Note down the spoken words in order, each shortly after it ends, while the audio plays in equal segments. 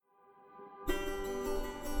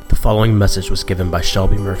following message was given by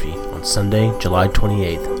Shelby Murphy on Sunday, July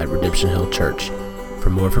 28th at Redemption Hill Church.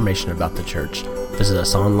 For more information about the church, visit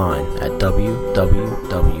us online at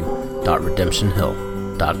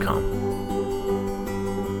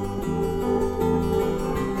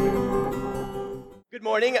www.redemptionhill.com. Good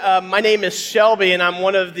morning. My name is Shelby, and I'm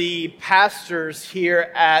one of the pastors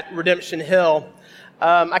here at Redemption Hill.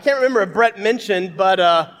 I can't remember if Brett mentioned, but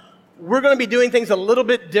we're going to be doing things a little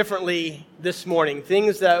bit differently this morning,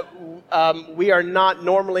 things that we are not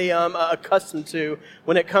normally accustomed to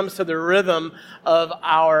when it comes to the rhythm of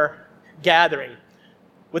our gathering.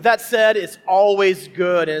 With that said, it's always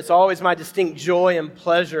good, and it's always my distinct joy and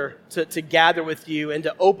pleasure to gather with you and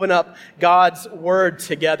to open up God's Word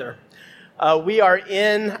together. We are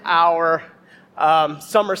in our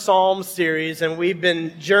Summer Psalms series, and we've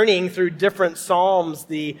been journeying through different Psalms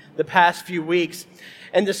the past few weeks.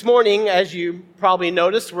 And this morning, as you probably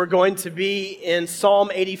noticed, we're going to be in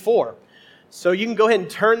Psalm 84. So you can go ahead and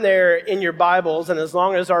turn there in your Bibles, and as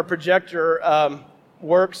long as our projector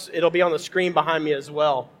works, it'll be on the screen behind me as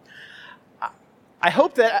well. I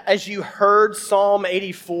hope that as you heard Psalm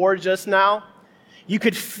 84 just now, you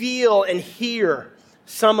could feel and hear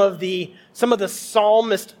some of the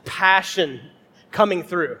psalmist passion coming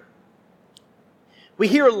through. We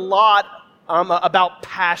hear a lot about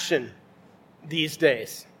passion these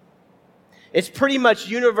days. It's pretty much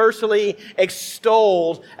universally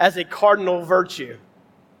extolled as a cardinal virtue.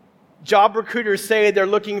 Job recruiters say they're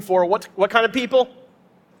looking for what kind of people?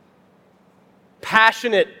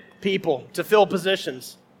 Passionate people to fill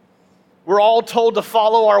positions. We're all told to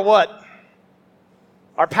follow our what?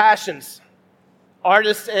 Our passions.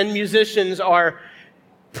 Artists and musicians are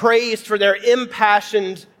praised for their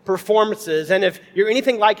impassioned performances. And if you're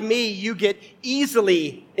anything like me, you get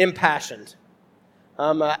easily impassioned.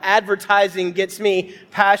 Advertising gets me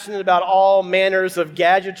passionate about all manners of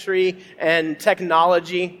gadgetry and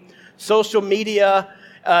technology. Social media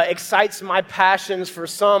excites my passions for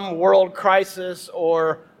some world crisis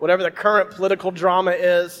or whatever the current political drama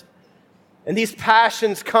is. And these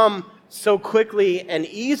passions come so quickly and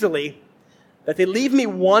easily that they leave me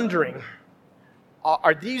wondering,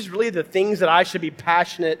 are these really the things that I should be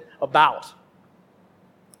passionate about?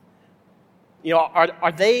 You know,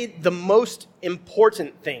 are they the most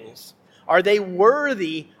important things? Are they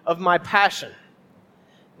worthy of my passion?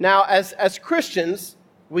 Now, as Christians,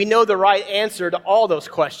 we know the right answer to all those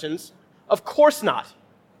questions. Of course not.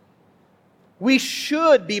 We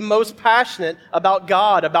should be most passionate about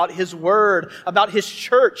God, about His Word, about His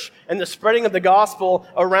church, and the spreading of the gospel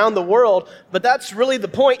around the world. But that's really the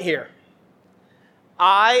point here.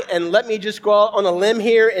 And let me just go out on a limb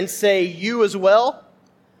here and say you as well,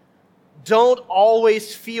 don't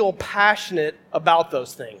always feel passionate about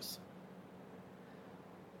those things.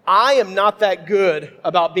 I am not that good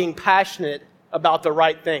about being passionate about the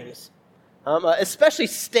right things, especially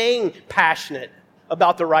staying passionate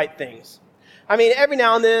about the right things. I mean, every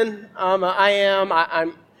now and then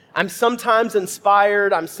I'm sometimes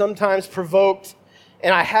inspired, I'm sometimes provoked,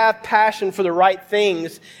 and I have passion for the right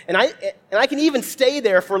things, and I can even stay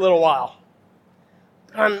there for a little while.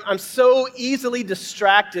 I'm so easily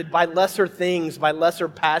distracted by lesser things, by lesser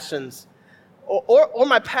passions. Or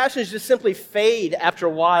my passions just simply fade after a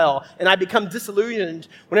while, and I become disillusioned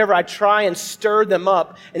whenever I try and stir them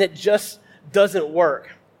up, and it just doesn't work.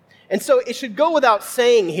 And so it should go without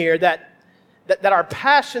saying here that our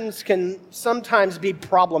passions can sometimes be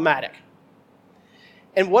problematic.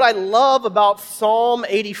 And what I love about Psalm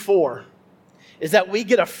 84 is that we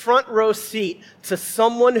get a front row seat to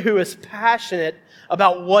someone who is passionate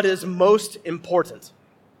about what is most important.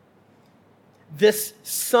 This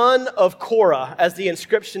son of Korah, as the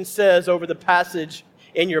inscription says over the passage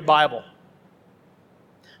in your Bible.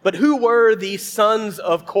 But who were these sons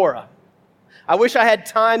of Korah? I wish I had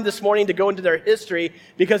time this morning to go into their history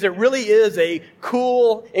because it really is a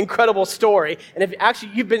cool, incredible story. And if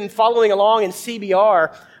you've been following along in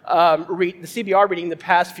CBR, the CBR reading the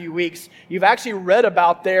past few weeks, you've actually read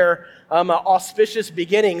about their auspicious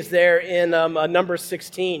beginnings there in Numbers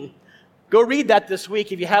 16. Go read that this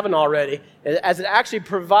week if you haven't already, as it actually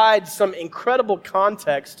provides some incredible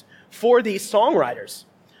context for these songwriters.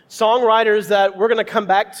 Songwriters that we're going to come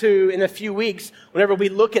back to in a few weeks whenever we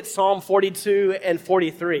look at Psalm 42 and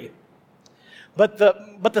 43. But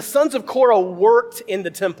the sons of Korah worked in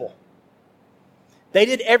the temple. They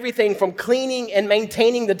did everything from cleaning and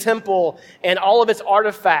maintaining the temple and all of its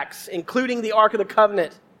artifacts, including the Ark of the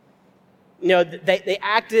Covenant. You know, they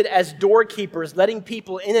acted as doorkeepers, letting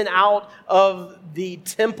people in and out of the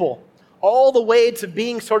temple, all the way to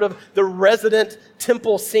being sort of the resident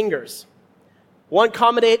temple singers. One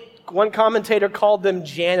One commentator called them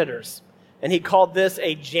janitors, and he called this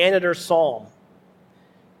a janitor psalm.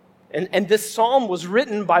 And this psalm was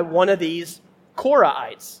written by one of these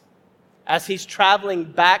Korahites as he's traveling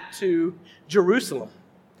back to Jerusalem,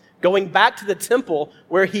 going back to the temple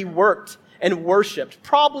where he worked and worshiped,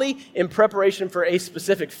 probably in preparation for a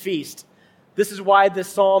specific feast. This is why this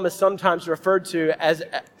psalm is sometimes referred to as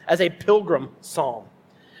a pilgrim psalm.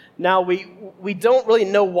 Now, we don't really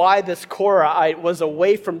know why this Korahite was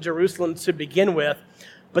away from Jerusalem to begin with,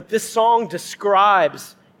 but this song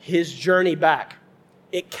describes his journey back.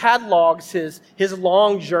 It catalogs his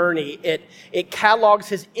long journey. It catalogs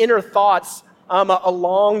his inner thoughts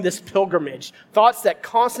along this pilgrimage. Thoughts that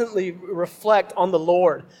constantly reflect on the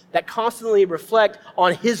Lord, that constantly reflect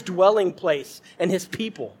on his dwelling place and his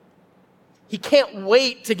people. He can't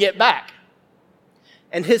wait to get back.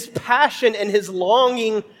 And his passion and his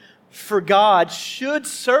longing for God should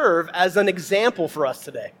serve as an example for us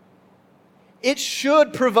today. It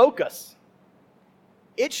should provoke us.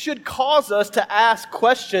 It should cause us to ask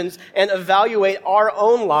questions and evaluate our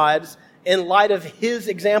own lives in light of his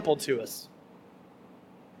example to us.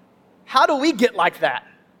 How do we get like that?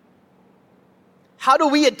 How do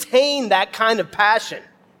we attain that kind of passion?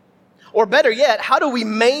 Or better yet, how do we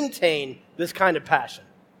maintain this kind of passion?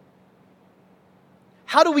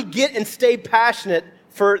 How do we get and stay passionate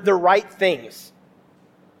for the right things?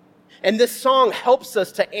 And this song helps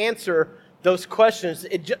us to answer those questions.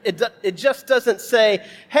 It just doesn't say,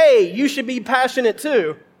 hey, you should be passionate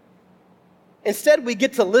too. Instead, we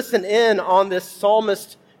get to listen in on this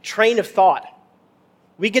psalmist train of thought.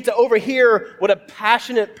 We get to overhear what a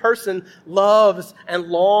passionate person loves and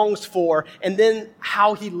longs for, and then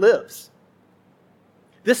how he lives.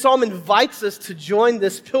 This psalm invites us to join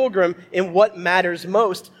this pilgrim in what matters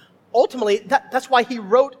most. Ultimately, that's why he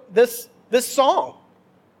wrote this song.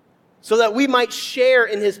 So that we might share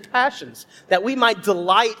in his passions, that we might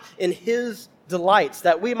delight in his delights,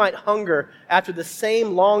 that we might hunger after the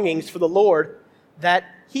same longings for the Lord that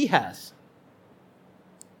he has.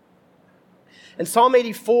 And Psalm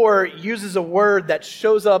 84 uses a word that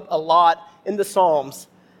shows up a lot in the Psalms,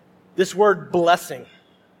 this word blessing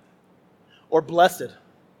or blessed.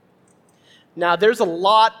 Now, there's a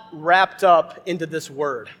lot wrapped up into this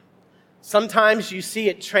word. Sometimes you see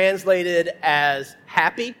it translated as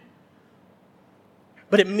happy,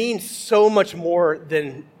 but it means so much more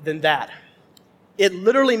than that. It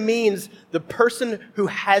literally means the person who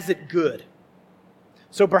has it good.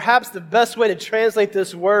 So perhaps the best way to translate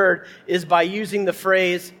this word is by using the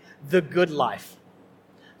phrase, the good life.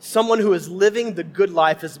 Someone who is living the good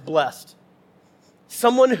life is blessed.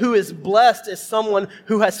 Someone who is blessed is someone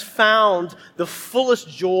who has found the fullest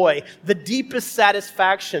joy, the deepest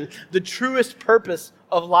satisfaction, the truest purpose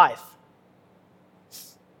of life.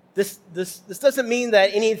 This doesn't mean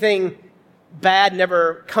that anything bad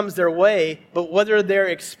never comes their way, but whether they're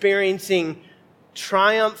experiencing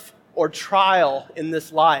triumph or trial in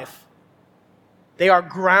this life, they are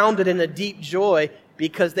grounded in a deep joy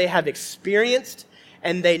because they have experienced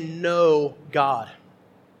and they know God.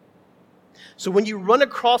 So when you run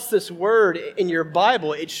across this word in your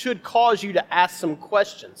Bible, it should cause you to ask some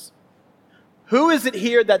questions. Who is it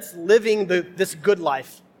here that's living this good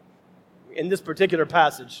life in this particular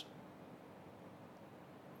passage?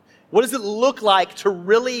 What does it look like to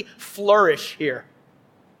really flourish here?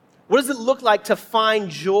 What does it look like to find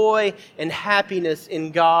joy and happiness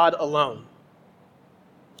in God alone?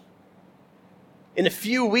 In a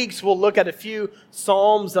few weeks, we'll look at a few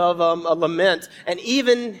psalms of a lament. And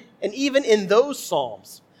even in those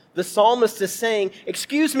psalms, the psalmist is saying,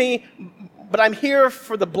 excuse me, but I'm here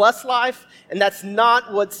for the blessed life, and that's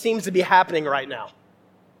not what seems to be happening right now.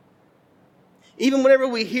 Even whenever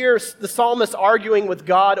we hear the psalmist arguing with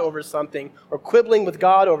God over something or quibbling with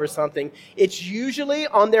God over something, it's usually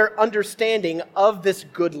on their understanding of this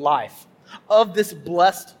good life, of this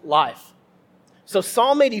blessed life. So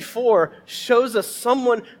Psalm 84 shows us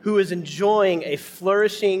someone who is enjoying a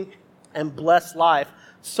flourishing and blessed life,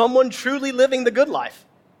 someone truly living the good life.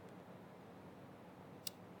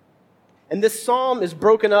 And this psalm is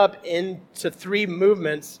broken up into 3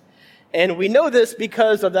 movements. And we know this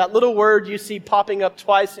because of that little word you see popping up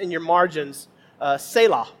twice in your margins,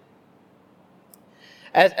 Selah.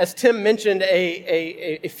 As Tim mentioned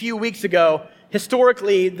a few weeks ago,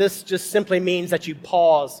 historically, this just simply means that you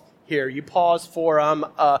pause here. You pause for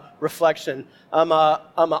reflection.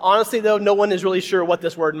 Honestly, though, no one is really sure what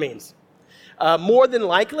this word means. More than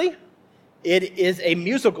likely, it is a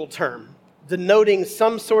musical term denoting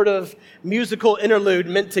some sort of musical interlude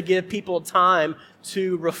meant to give people time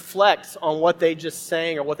to reflect on what they just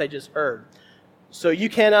sang or what they just heard. So you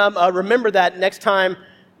can remember that next time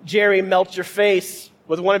Jerry melts your face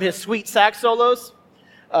with one of his sweet sax solos,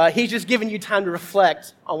 he's just giving you time to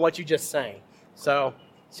reflect on what you just sang. So,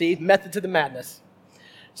 see, method to the madness.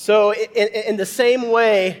 So in the same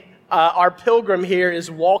way, our pilgrim here is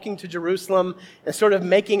walking to Jerusalem and sort of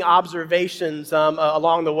making observations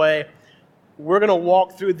along the way. We're going to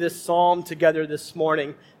walk through this psalm together this morning,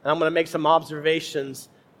 and I'm going to make some observations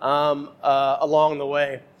along the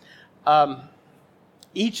way.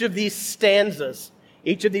 Each of these stanzas,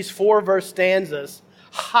 each of these 4-verse stanzas,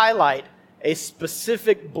 highlight a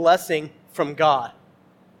specific blessing from God.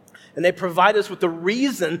 And they provide us with a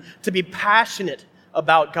reason to be passionate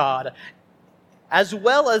about God, as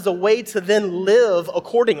well as a way to then live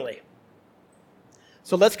accordingly.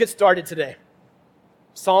 So let's get started today.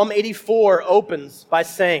 Psalm 84 opens by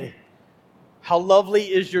saying, "How lovely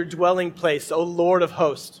is your dwelling place, O Lord of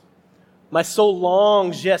hosts. My soul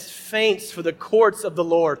longs, yes, faints for the courts of the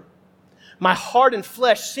Lord. My heart and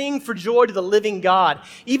flesh sing for joy to the living God.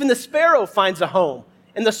 Even the sparrow finds a home,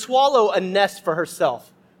 and the swallow a nest for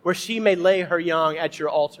herself, where she may lay her young at your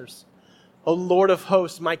altars. O Lord of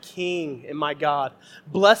hosts, my King and my God,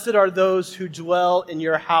 blessed are those who dwell in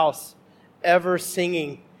your house, ever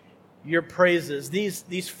singing your praises."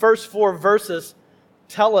 These first 4 verses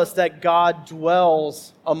tell us that God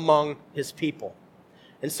dwells among his people.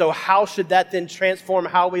 And so how should that then transform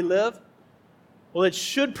how we live? Well, it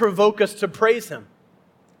should provoke us to praise him.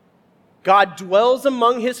 God dwells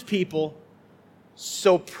among his people,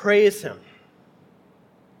 so praise him.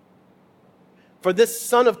 For this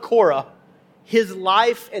son of Korah, his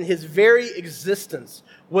life and his very existence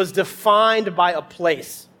was defined by a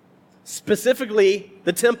place, specifically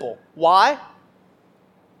the temple. Why?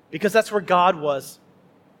 Because that's where God was.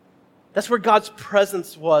 That's where God's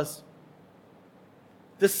presence was.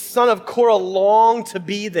 This son of Korah longed to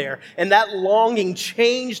be there, and that longing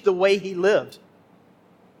changed the way he lived.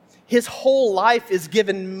 His whole life is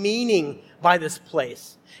given meaning by this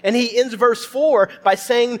place. And he ends verse 4 by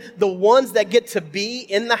saying the ones that get to be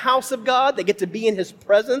in the house of God, they get to be in his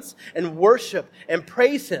presence and worship and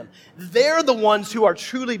praise him, they're the ones who are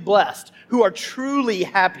truly blessed, who are truly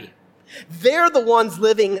happy. They're the ones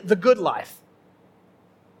living the good life.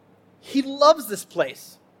 He loves this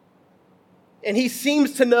place. And he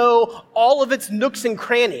seems to know all of its nooks and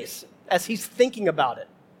crannies as he's thinking about it.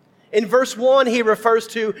 In verse 1, he refers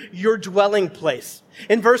to your dwelling place.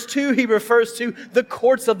 In verse 2, he refers to the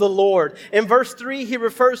courts of the Lord. In verse 3, he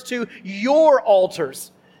refers to your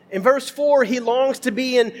altars. In verse 4, he longs to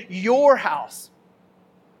be in your house.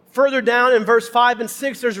 Further down in verse 5 and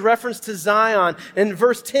 6, there's reference to Zion. In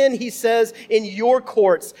verse 10, he says, in your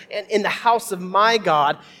courts and in the house of my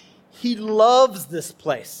God. He loves this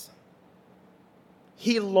place.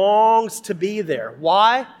 He longs to be there.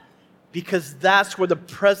 Why? Because that's where the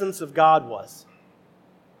presence of God was.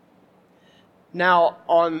 Now,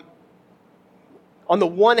 on the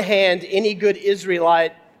one hand, any good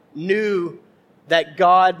Israelite knew that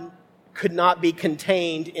God could not be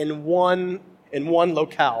contained in one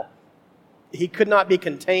locale. He could not be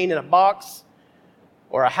contained in a box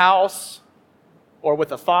or a house or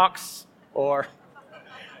with a fox or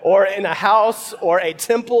in a house or a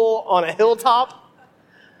temple on a hilltop.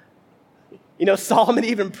 You know, Solomon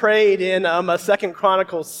even prayed in 2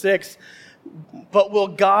 Chronicles 6, "But will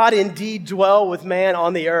God indeed dwell with man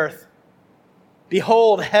on the earth?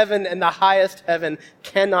 Behold, heaven and the highest heaven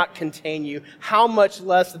cannot contain you. How much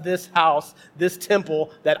less this house, this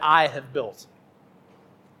temple that I have built?"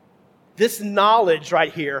 This knowledge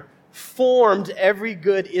right here formed every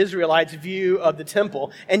good Israelite's view of the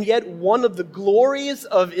temple. And yet one of the glories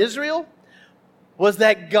of Israel was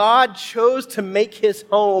that God chose to make his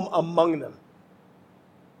home among them.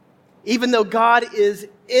 Even though God is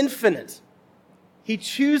infinite, he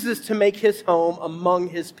chooses to make his home among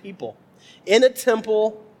his people. In a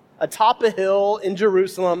temple, atop a hill in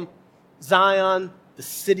Jerusalem, Zion, the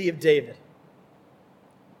city of David.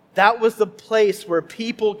 That was the place where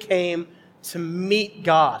people came to meet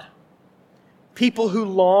God. People who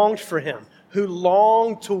longed for him, who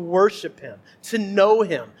longed to worship him, to know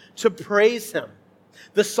him, to praise him.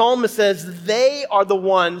 The psalmist says they are the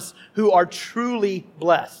ones who are truly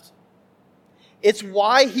blessed. It's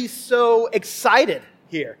why he's so excited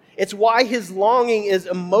here. It's why his longing is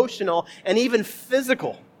emotional and even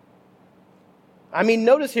physical. I mean,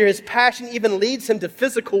 notice here, his passion even leads him to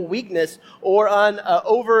physical weakness or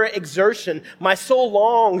overexertion. My soul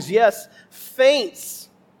longs, yes, faints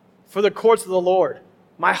for the courts of the Lord.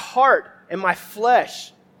 My heart and my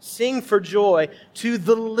flesh sing for joy to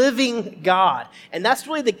the living God. And that's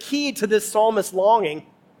really the key to this psalmist's longing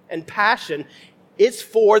and passion. It's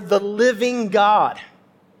for the living God.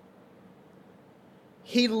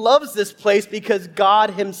 He loves this place because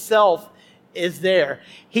God himself is there.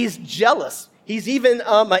 He's jealous. He's even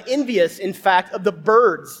envious, in fact, of the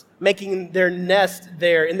birds making their nest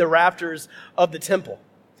there in the rafters of the temple.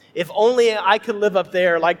 If only I could live up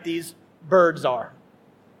there like these birds are.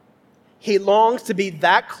 He longs to be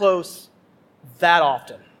that close, that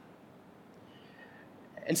often.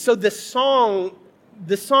 And so this song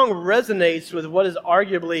resonates with what is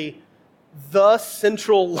arguably the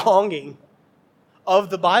central longing of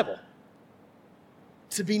the Bible.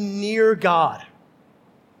 To be near God.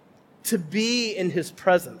 To be in his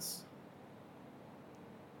presence.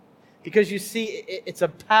 Because you see, it's a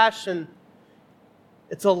passion,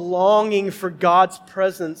 it's a longing for God's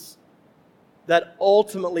presence that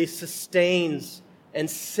ultimately sustains and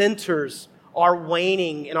centers our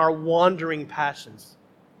waning and our wandering passions.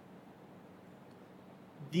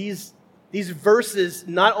 These verses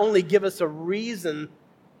not only give us a reason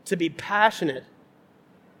to be passionate,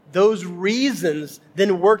 those reasons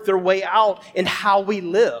then work their way out in how we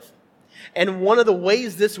live. And one of the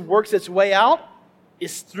ways this works its way out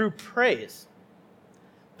is through praise.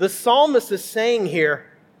 The psalmist is saying here,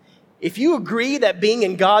 if you agree that being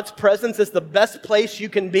in God's presence is the best place you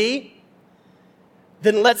can be,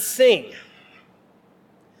 then let's sing.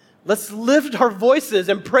 Let's lift our voices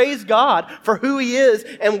and praise God for who he is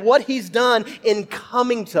and what he's done in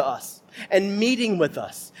coming to us and meeting with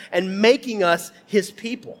us and making us his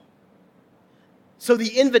people. So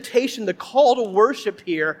the invitation, the call to worship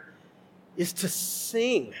here is to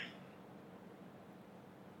sing.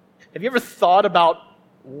 Have you ever thought about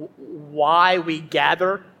why we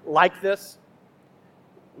gather like this?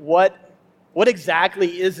 What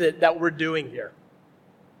exactly is it that we're doing here?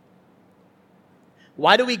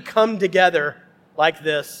 Why do we come together like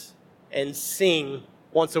this and sing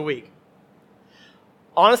once a week?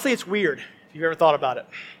 Honestly, it's weird, if you've ever thought about it.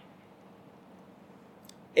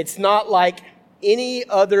 It's not like any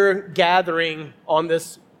other gathering on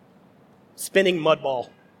this spinning mud ball.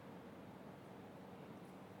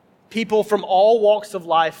 People from all walks of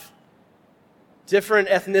life, different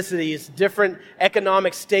ethnicities, different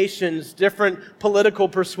economic stations, different political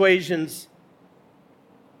persuasions,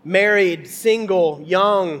 married, single,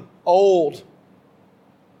 young, old.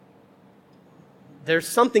 There's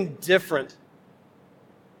something different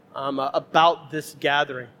about this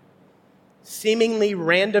gathering. Seemingly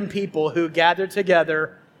random people who gather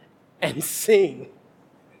together and sing.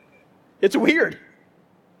 It's weird.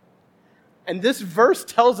 And this verse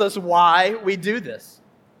tells us why we do this.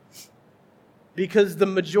 Because the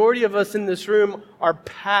majority of us in this room are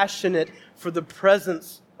passionate for the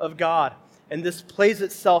presence of God. And this plays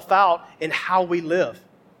itself out in how we live.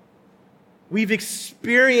 We've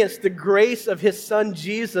experienced the grace of his son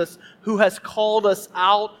Jesus, who has called us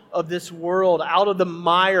out of this world, out of the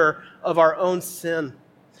mire of our own sin,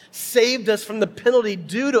 saved us from the penalty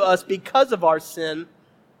due to us because of our sin.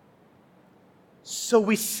 So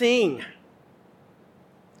we sing.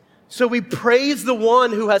 So we praise the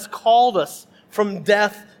one who has called us from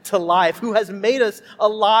death to life, who has made us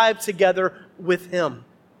alive together with him.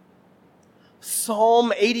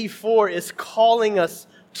 Psalm 84 is calling us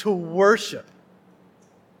to worship.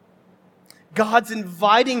 God's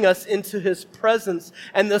inviting us into his presence,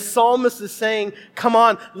 and the psalmist is saying, come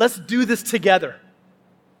on, let's do this together.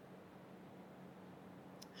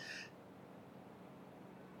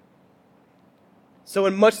 So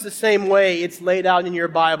in much the same way it's laid out in your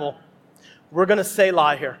Bible, we're going to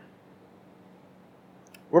Selah here.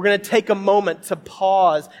 We're going to take a moment to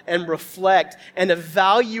pause and reflect and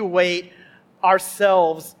evaluate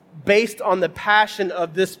ourselves based on the passion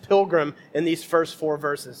of this pilgrim in these first 4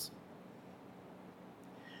 verses.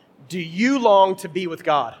 Do you long to be with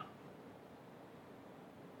God?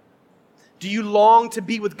 Do you long to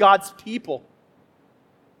be with God's people?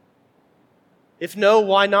 If no,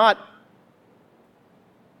 why not?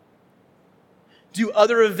 Do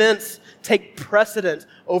other events take precedent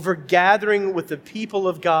over gathering with the people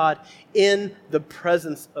of God in the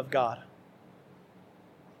presence of God?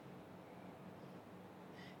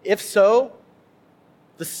 If so,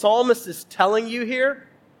 the psalmist is telling you here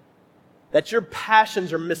that your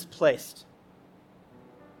passions are misplaced.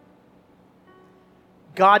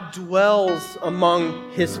 God dwells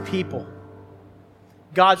among his people.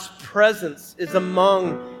 God's presence is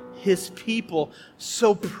among his people.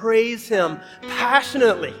 So praise him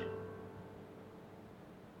passionately.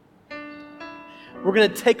 We're going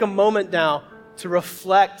to take a moment now to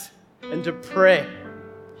reflect and to pray.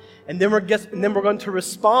 And then we're going to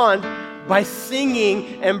respond by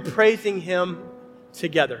singing and praising him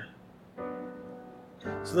together.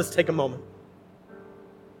 So let's take a moment.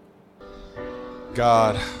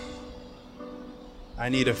 God, I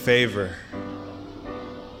need a favor.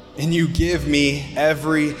 And you give me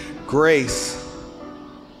every grace.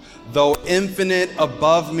 Though infinite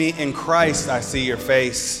above me in Christ, I see your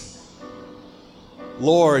face.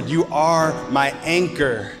 Lord, you are my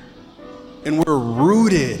anchor, and we're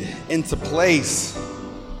rooted into place.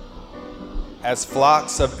 As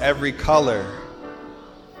flocks of every color,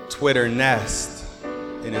 twitter nest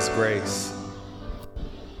in his grace.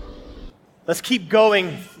 Let's keep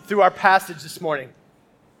going through our passage this morning.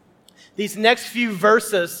 These next few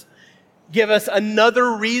verses give us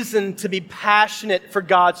another reason to be passionate for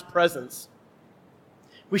God's presence.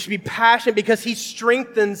 We should be passionate because he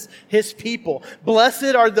strengthens his people.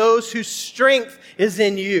 Blessed are those whose strength is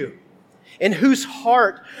in you, in whose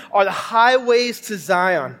heart are the highways to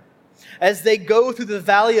Zion. As they go through the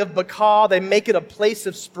valley of Baca, they make it a place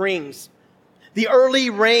of springs. The early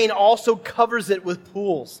rain also covers it with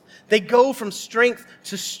pools. They go from strength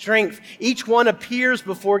to strength. Each one appears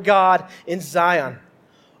before God in Zion.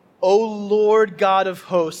 O Lord God of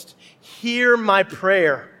hosts, hear my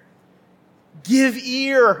prayer. Give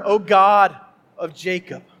ear, O God of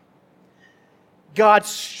Jacob. God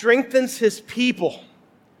strengthens his people,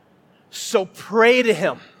 so pray to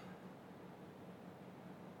him.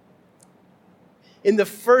 In the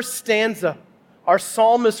first stanza, our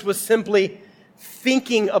psalmist was simply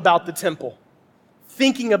thinking about the temple,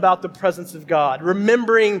 thinking about the presence of God,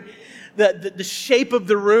 remembering the shape of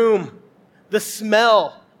the room, the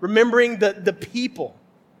smell, remembering the people.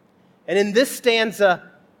 And in this stanza,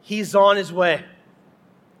 he's on his way.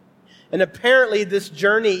 And apparently this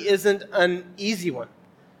journey isn't an easy one,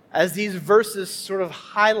 as these verses sort of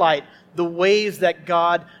highlight the ways that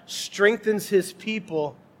God strengthens his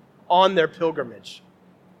people on their pilgrimage.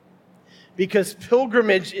 Because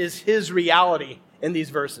pilgrimage is his reality in these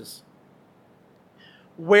verses.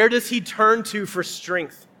 Where does he turn to for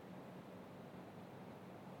strength?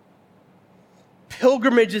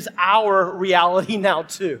 Pilgrimage is our reality now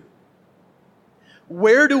too.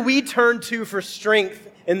 Where do we turn to for strength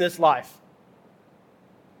in this life?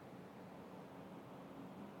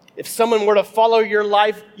 If someone were to follow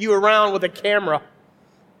you around with a camera,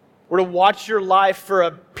 were to watch your life for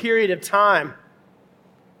a period of time,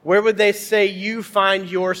 where would they say you find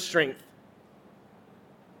your strength?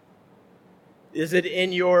 Is it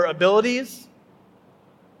in your abilities?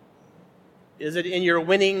 Is it in your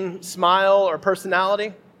winning smile or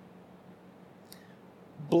personality?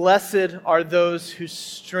 Blessed are those whose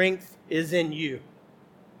strength is in you.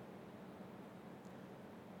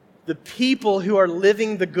 The people who are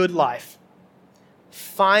living the good life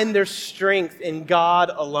find their strength in God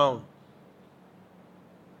alone.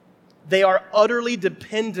 They are utterly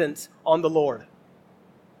dependent on the Lord.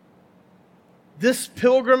 This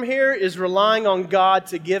pilgrim here is relying on God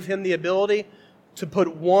to give him the ability to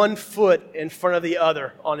put one foot in front of the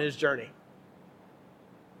other on his journey.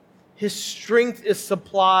 His strength is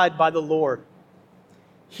supplied by the Lord.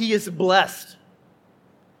 He is blessed.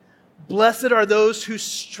 Blessed are those whose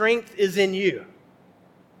strength is in you.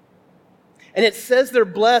 And it says they're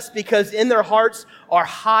blessed because in their hearts are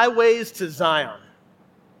highways to Zion.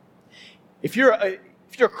 If you're a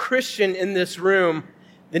Christian in this room,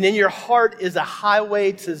 then in your heart is a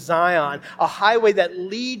highway to Zion, a highway that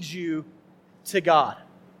leads you to God.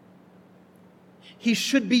 He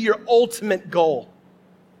should be your ultimate goal.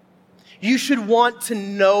 You should want to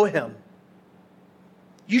know him.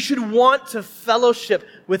 You should want to fellowship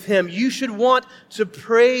with him. You should want to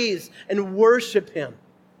praise and worship him.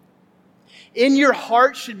 In your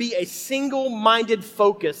heart should be a single-minded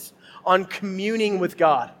focus on communing with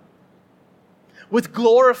God, with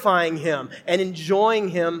glorifying him and enjoying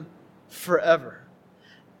him forever.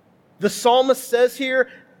 The psalmist says here,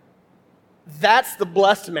 that's the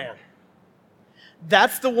blessed man.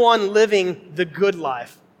 That's the one living the good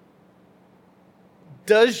life.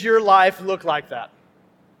 Does your life look like that?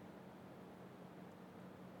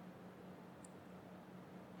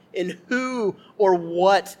 In who or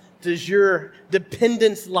what does your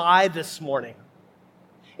dependence lie this morning?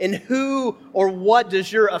 In who or what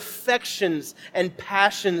does your affections and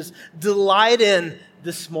passions delight in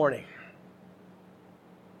this morning?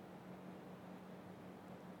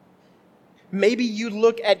 Maybe you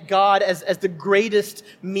look at God as the greatest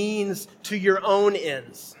means to your own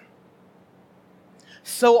ends.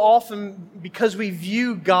 So often, because we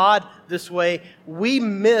view God this way, we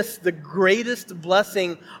miss the greatest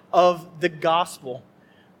blessing of the gospel,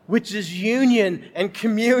 which is union and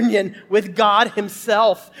communion with God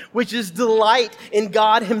himself, which is delight in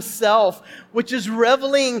God himself, which is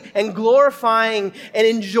reveling and glorifying and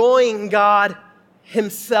enjoying God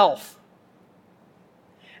himself.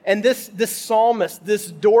 And this psalmist, this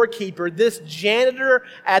doorkeeper, this janitor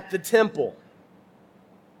at the temple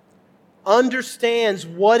understands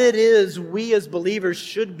what it is we as believers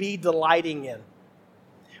should be delighting in.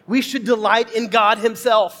 We should delight in God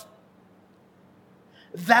Himself.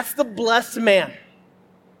 That's the blessed man.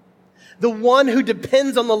 The one who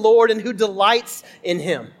depends on the Lord and who delights in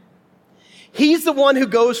Him. He's the one who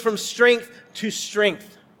goes from strength to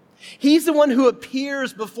strength. He's the one who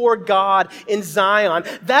appears before God in Zion.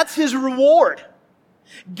 That's his reward.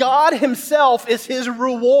 God Himself is his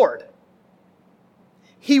reward.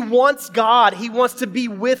 He wants God. He wants to be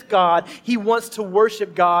with God. He wants to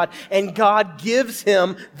worship God. And God gives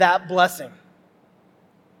him that blessing.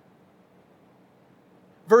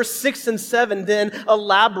 Verse 6 and 7 then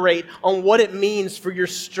elaborate on what it means for your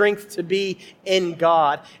strength to be in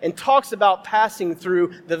God and talks about passing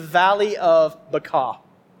through the valley of Baca.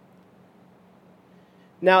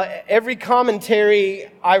 Now, every commentary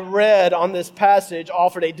I read on this passage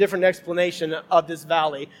offered a different explanation of this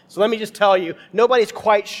valley. So let me just tell you, nobody's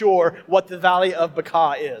quite sure what the valley of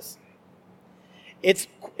Baca is.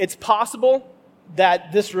 It's possible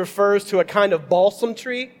that this refers to a kind of balsam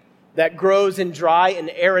tree that grows in dry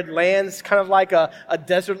and arid lands, kind of like a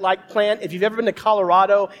desert-like plant. If you've ever been to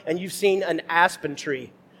Colorado and you've seen an aspen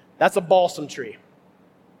tree, that's a balsam tree.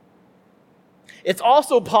 It's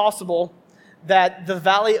also possible that the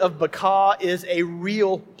valley of Baca is a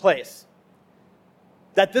real place.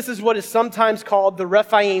 That this is what is sometimes called the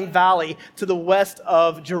Rephaim Valley to the west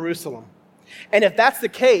of Jerusalem. And if that's the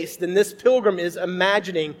case, then this pilgrim is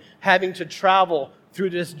imagining having to travel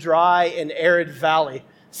through this dry and arid valley,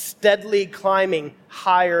 steadily climbing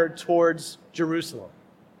higher towards Jerusalem.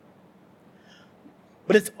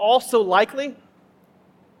 But it's also likely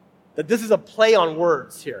that this is a play on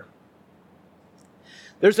words here.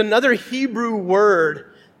 There's another Hebrew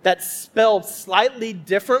word that's spelled slightly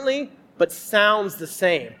differently, but sounds the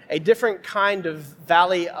same. A different kind of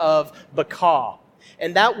valley of Baca.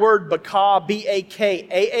 And that word Baca,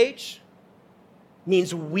 B-A-K-A-H,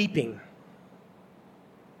 means weeping.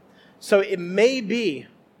 So it may be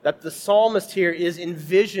that the psalmist here is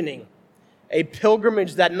envisioning a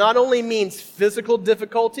pilgrimage that not only means physical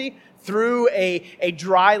difficulty through a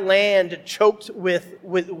dry land choked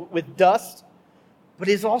with dust, but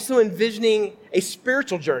he's also envisioning a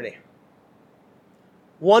spiritual journey.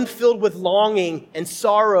 One filled with longing and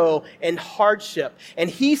sorrow and hardship. And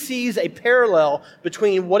he sees a parallel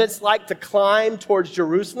between what it's like to climb towards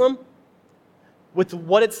Jerusalem with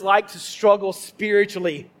what it's like to struggle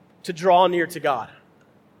spiritually to draw near to God.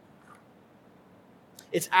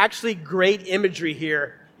 It's actually great imagery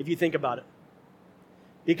here if you think about it.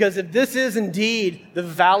 Because if this is indeed the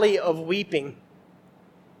valley of weeping,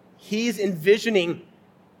 he's envisioning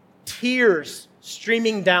tears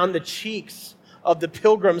streaming down the cheeks of the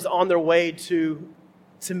pilgrims on their way to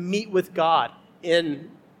meet with God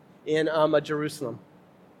in Jerusalem.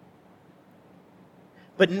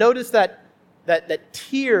 But notice that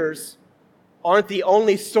tears aren't the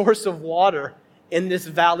only source of water in this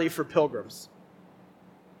valley for pilgrims.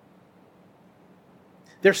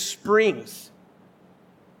 There's springs.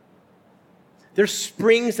 There's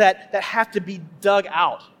springs that have to be dug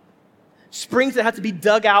out. Springs that have to be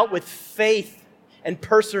dug out with faith and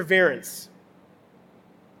perseverance.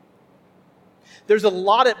 There's a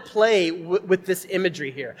lot at play with this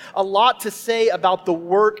imagery here. A lot to say about the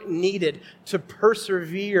work needed to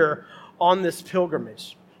persevere on this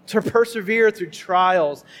pilgrimage. To persevere through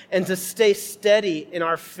trials and to stay steady in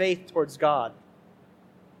our faith towards God.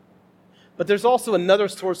 But there's also another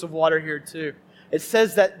source of water here too. It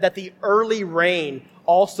says that the early rain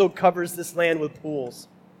also covers this land with pools.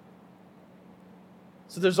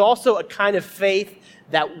 So there's also a kind of faith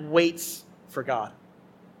that waits for God.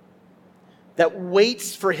 That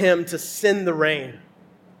waits for Him to send the rain.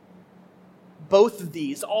 Both of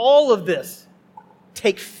these, all of this,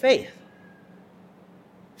 take faith.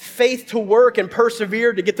 Faith to work and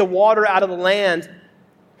persevere to get the water out of the land,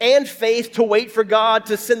 and faith to wait for God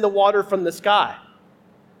to send the water from the sky.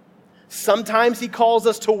 Sometimes He calls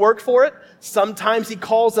us to work for it. Sometimes He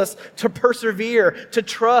calls us to persevere, to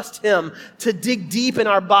trust Him, to dig deep in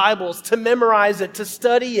our Bibles, to memorize it, to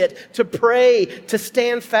study it, to pray, to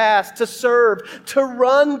stand fast, to serve, to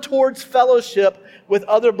run towards fellowship with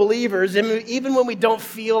other believers, even when we don't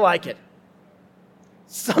feel like it.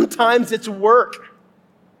 Sometimes it's work.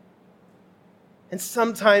 And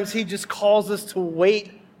sometimes He just calls us to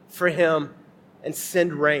wait for Him and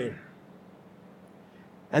send rain.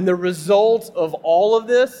 And the result of all of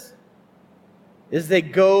this is they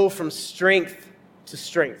go from strength to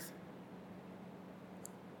strength.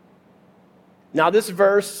 Now this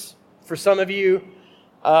verse, for some of you,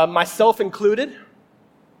 myself included,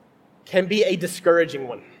 can be a discouraging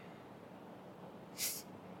one.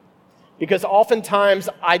 Because oftentimes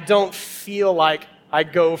I don't feel like I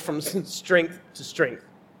go from strength to strength.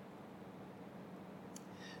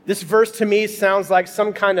 This verse to me sounds like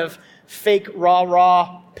some kind of fake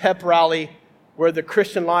rah-rah pep rally where the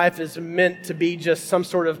Christian life is meant to be just some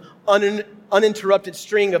sort of uninterrupted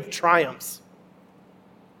string of triumphs.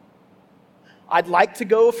 I'd like to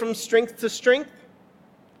go from strength to strength,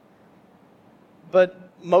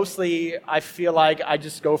 but mostly I feel like I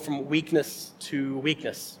just go from weakness to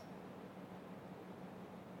weakness.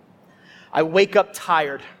 I wake up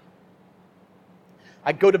tired.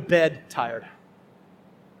 I go to bed tired.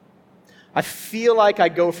 I feel like I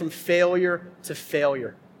go from failure to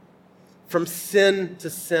failure, from sin to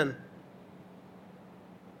sin.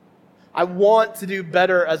 I want to do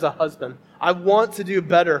better as a husband. I want to do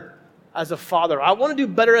better as a father. I want to do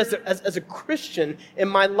better as a Christian in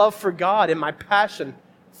my love for God, in my passion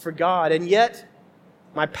for God. And yet,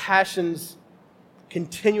 my passions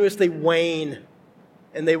continuously wane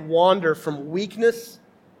and they wander from weakness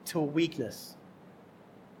to weakness.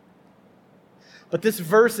 But this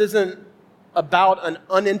verse isn't about an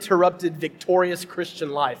uninterrupted, victorious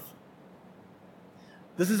Christian life.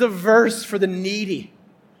 This is a verse for the needy,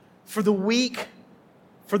 for the weak,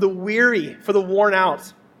 for the weary, for the worn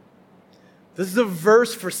out. This is a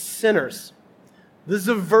verse for sinners. This is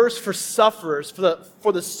a verse for sufferers,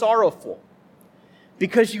 for the sorrowful.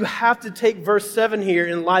 Because you have to take verse 7 here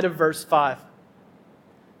in light of verse 5.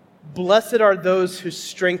 Blessed are those whose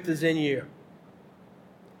strength is in you.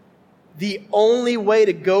 The only way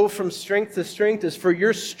to go from strength to strength is for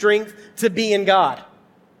your strength to be in God.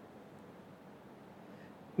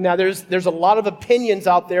 Now, there's a lot of opinions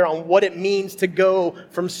out there on what it means to go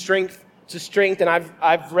from strength to strength, and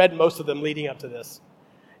I've read most of them leading up to this.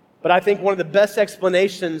 But I think one of the best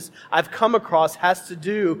explanations I've come across has to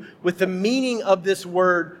do with the meaning of this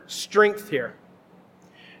word strength here.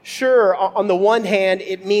 Sure, on the one hand,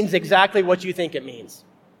 it means exactly what you think it means.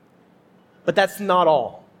 But that's not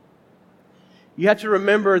all. You have to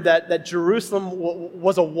remember that Jerusalem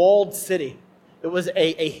was a walled city. It was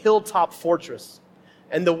a hilltop fortress.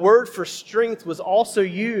 And the word for strength was also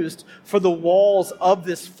used for the walls of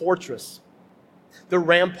this fortress, the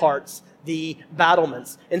ramparts, the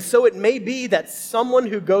battlements. And so it may be that someone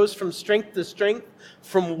who goes from strength to strength,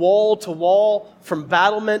 from wall to wall, from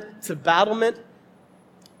battlement to battlement,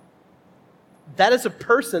 that is a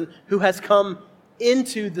person who has come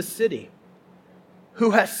into the city,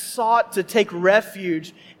 who has sought to take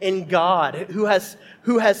refuge in God, who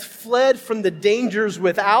has fled from the dangers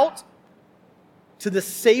without to the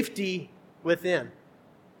safety within.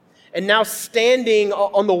 And now standing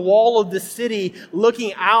on the wall of the city,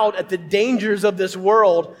 looking out at the dangers of this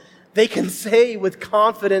world, they can say with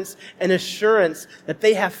confidence and assurance that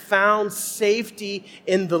they have found safety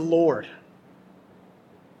in the Lord.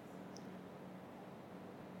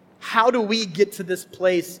 How do we get to this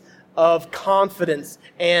place of confidence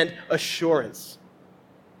and assurance?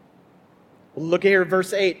 Well, look here at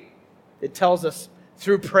verse 8. It tells us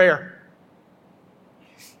through prayer.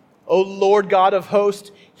 O Lord God of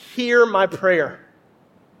hosts, hear my prayer.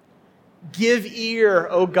 Give ear,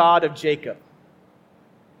 O God of Jacob.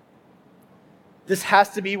 This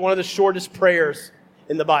has to be one of the shortest prayers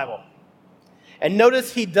in the Bible. And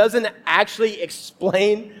notice he doesn't actually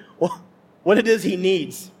explain what it is he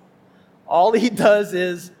needs. All he does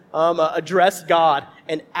is address God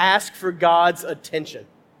and ask for God's attention.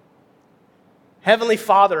 Heavenly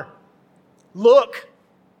Father, look,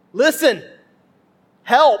 listen,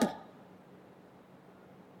 help.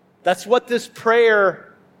 That's what this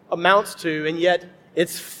prayer amounts to, and yet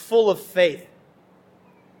it's full of faith.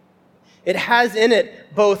 It has in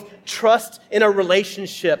it both trust in a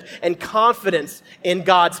relationship and confidence in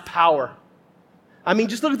God's power. I mean,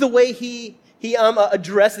 just look at the way he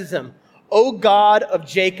addresses him. O God of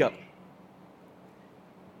Jacob.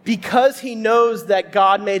 Because he knows that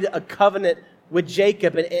God made a covenant with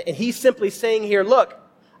Jacob, and he's simply saying here, look,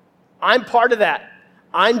 I'm part of that.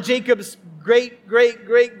 I'm Jacob's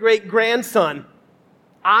great-great-great-great-grandson.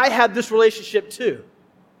 I have this relationship too.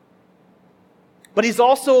 But he's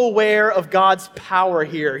also aware of God's power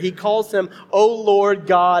here. He calls him, O Lord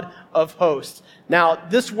God of hosts. Now,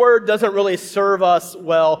 this word doesn't really serve us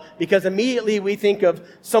well because immediately we think of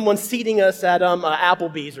someone seating us at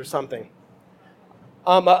Applebee's or something.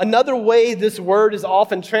 Another way this word is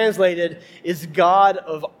often translated is God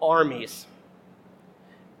of armies.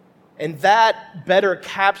 And that better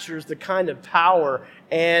captures the kind of power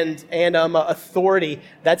and authority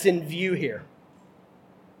that's in view here.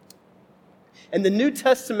 And the New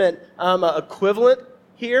Testament equivalent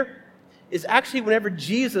here is actually whenever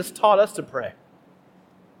Jesus taught us to pray.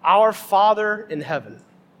 Our Father in heaven.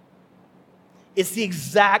 It's the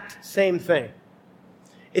exact same thing.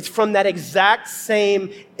 It's from that exact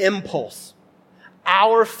same impulse.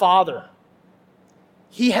 Our Father.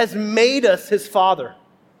 He has made us his Father.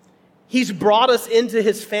 He's brought us into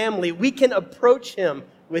his family. We can approach him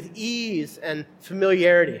with ease and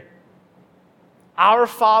familiarity. Our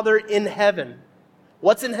Father in heaven.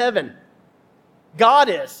 What's in heaven? God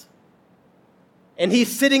is. And he's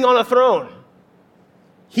sitting on a throne.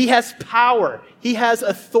 He has power. He has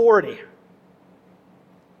authority.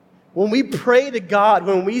 When we pray to God,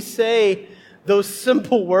 when we say those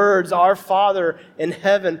simple words, our Father in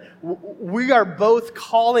heaven, we are both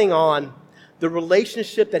calling on the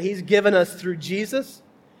relationship that he's given us through Jesus,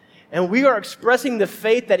 and we are expressing the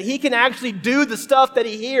faith that he can actually do the stuff that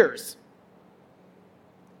he hears,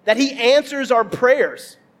 that he answers our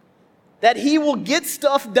prayers, that he will get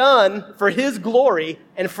stuff done for his glory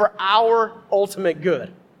and for our ultimate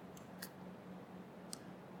good.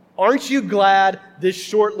 Aren't you glad this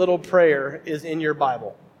short little prayer is in your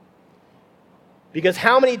Bible? Because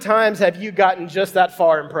how many times have you gotten just that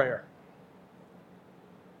far in prayer?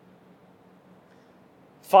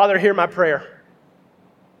 Father, hear my prayer.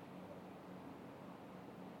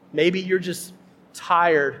 Maybe you're just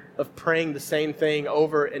tired of praying the same thing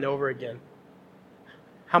over and over again.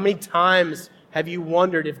 How many times have you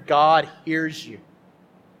wondered if God hears you?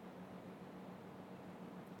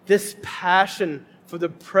 This passion for the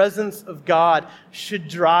presence of God should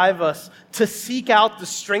drive us to seek out the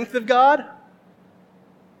strength of God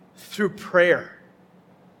through prayer.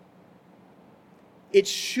 It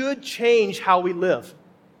should change how we live.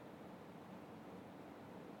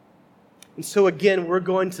 And so again, we're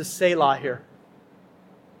going to Selah here.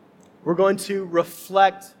 We're going to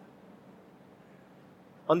reflect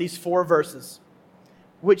on these 4 verses,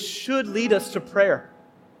 which should lead us to prayer.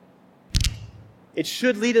 It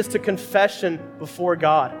should lead us to confession before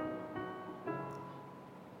God.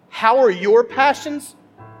 How are your passions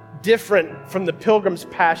different from the pilgrim's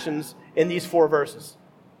passions in these 4 verses?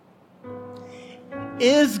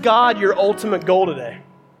 Is God your ultimate goal today?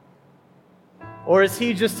 Or is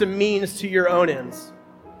he just a means to your own ends?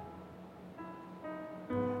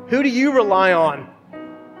 Who do you rely on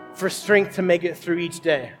for strength to make it through each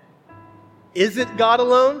day? Is it God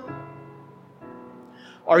alone?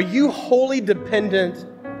 Are you wholly dependent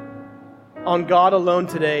on God alone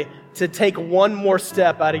today to take one more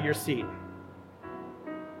step out of your seat?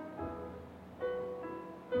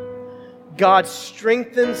 God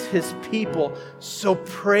strengthens his people, so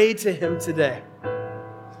pray to him today.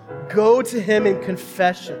 Go to him in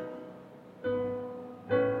confession.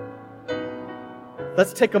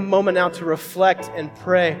 Let's take a moment now to reflect and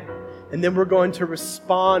pray, and then we're going to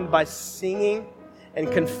respond by singing and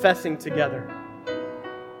confessing together.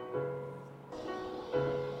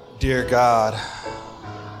 Dear God,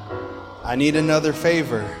 I need another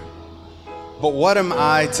favor. But what am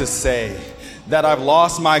I to say? That I've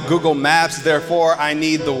lost my Google Maps, therefore I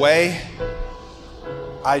need the way?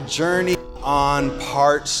 I journey on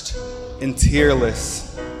parched and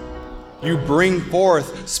tearless. You bring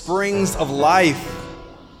forth springs of life.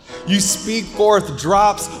 You speak forth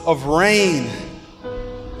drops of rain.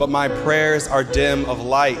 But my prayers are dim of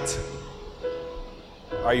light.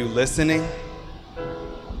 Are you listening?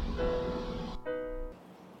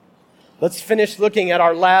 Let's finish looking at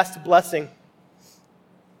our last blessing,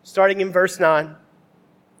 starting in verse 9.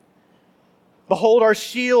 Behold our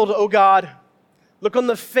shield, O God. Look on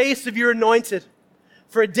the face of your anointed.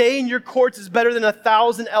 For a day in your courts is better than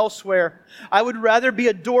 1,000 elsewhere. I would rather be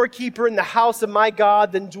a doorkeeper in the house of my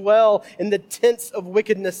God than dwell in the tents of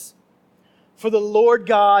wickedness. For the Lord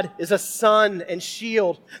God is a sun and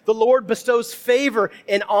shield. The Lord bestows favor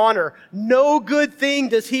and honor. No good thing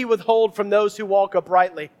does he withhold from those who walk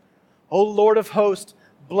uprightly. O Lord of hosts,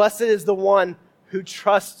 blessed is the one who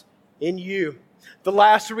trusts in you. The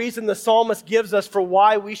last reason the psalmist gives us for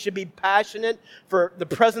why we should be passionate for the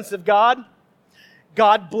presence of God.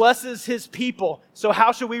 God blesses his people. So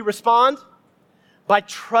how should we respond? By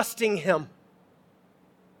trusting him.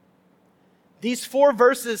 These 4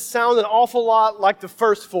 verses sound an awful lot like the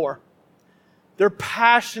first 4. They're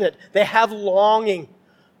passionate. They have longing.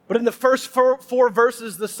 But in the first 4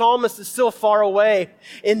 verses, the psalmist is still far away.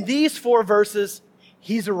 In these 4 verses,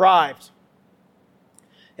 he's arrived.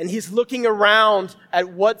 And he's looking around at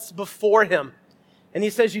what's before him. And he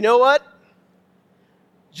says, you know what?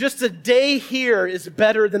 Just a day here is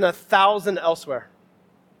better than 1,000 elsewhere.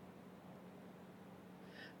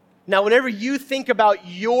 Now, whenever you think about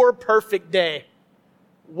your perfect day,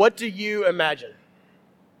 what do you imagine?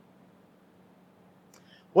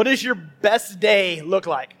 What does your best day look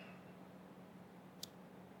like?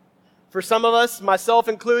 For some of us, myself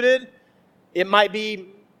included, it might be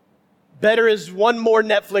better as one more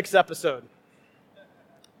Netflix episode.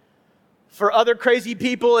 For other crazy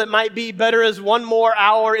people, it might be better as one more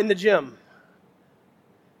hour in the gym.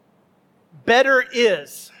 Better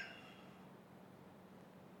is.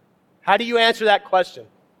 How do you answer that question?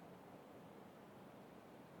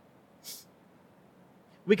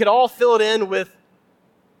 We could all fill it in with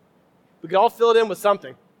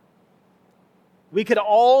something. We could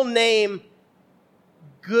all name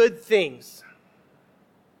good things.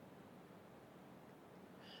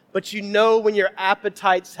 But you know when your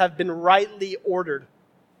appetites have been rightly ordered,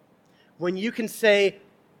 when you can say,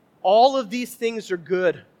 all of these things are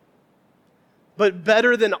good, but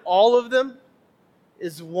better than all of them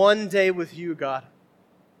is one day with you, God.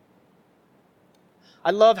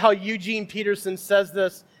 I love how Eugene Peterson says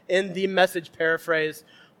this in the Message paraphrase.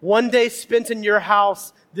 One day spent in your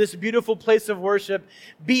house, this beautiful place of worship,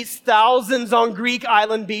 beats thousands on Greek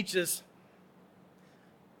island beaches.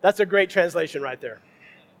 That's a great translation right there.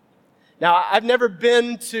 Now, I've never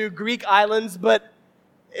been to Greek islands, but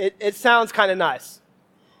it sounds kind of nice.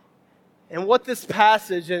 And what this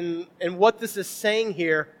passage and what this is saying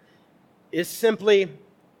here is simply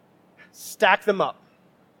stack them up.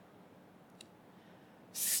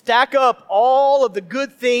 Stack up all of the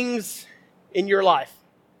good things in your life.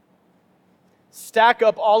 Stack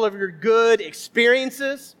up all of your good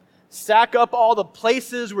experiences. Stack up all the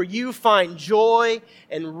places where you find joy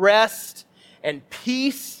and rest and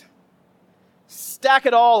peace. Stack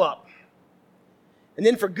it all up. And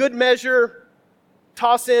then for good measure,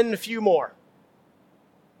 toss in a few more.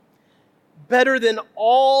 Better than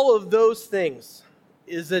all of those things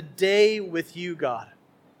is a day with you, God.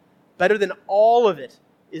 Better than all of it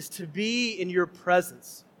is to be in your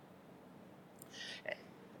presence.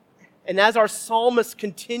 And as our psalmist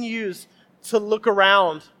continues to look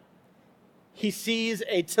around, he sees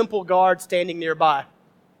a temple guard standing nearby,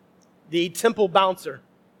 the temple bouncer,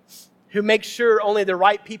 who makes sure only the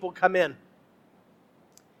right people come in.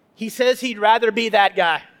 He says he'd rather be that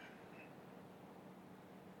guy,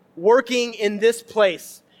 working in this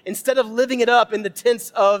place, instead of living it up in the tents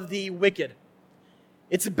of the wicked.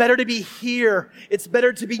 It's better to be here. It's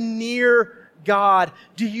better to be near God.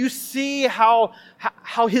 Do you see how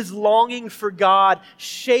his longing for God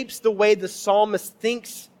shapes the way the psalmist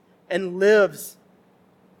thinks and lives?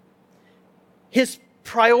 His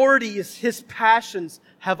priorities, his passions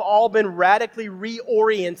have all been radically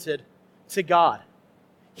reoriented to God.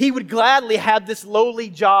 He would gladly have this lowly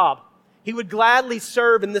job. He would gladly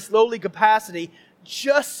serve in this lowly capacity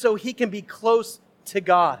just so he can be close to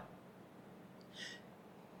God.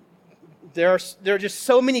 There are just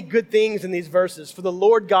so many good things in these verses. For the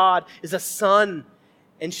Lord God is a sun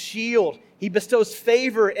and shield. He bestows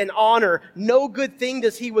favor and honor. No good thing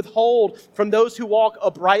does he withhold from those who walk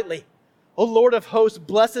uprightly. O Lord of hosts,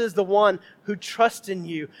 blessed is the one who trusts in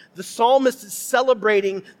you. The psalmist is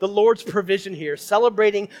celebrating the Lord's provision here,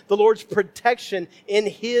 celebrating the Lord's protection in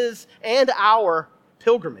his and our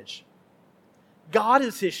pilgrimage. God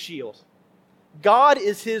is his shield. God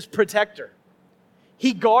is his protector.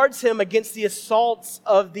 He guards him against the assaults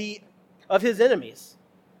of his enemies.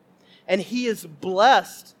 And he is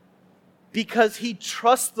blessed because he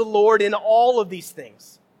trusts the Lord in all of these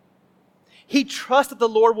things. He trusts that the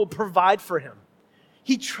Lord will provide for him.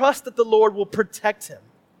 He trusts that the Lord will protect him.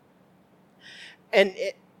 And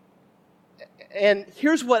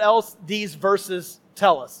here's what else these verses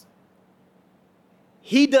tell us.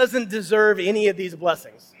 He doesn't deserve any of these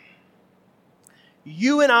blessings.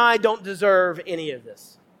 You and I don't deserve any of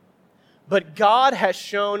this. But God has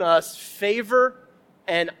shown us favor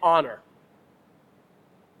and honor.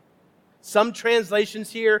 Some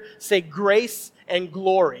translations here say grace and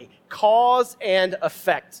glory, cause and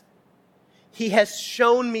effect. He has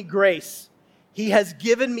shown me grace. He has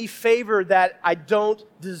given me favor that I don't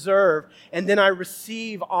deserve. And then I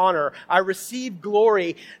receive honor. I receive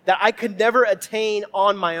glory that I could never attain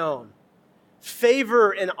on my own.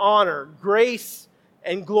 Favor and honor, grace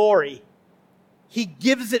and glory. He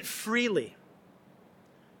gives it freely.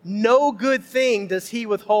 No good thing does he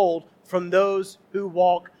withhold from those who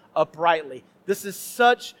walk uprightly. This is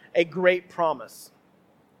such a great promise.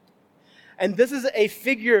 And this is a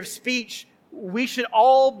figure of speech we should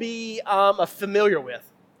all be familiar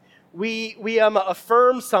with. We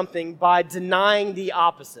affirm something by denying the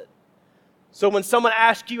opposite. So when someone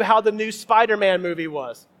asks you how the new Spider-Man movie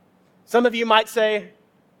was, some of you might say,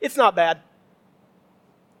 it's not bad.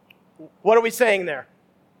 What are we saying there?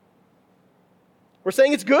 We're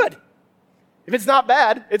saying it's good. If it's not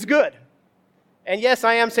bad, it's good. And yes,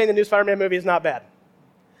 I am saying the new Spider-Man movie is not bad.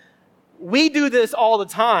 We do this all the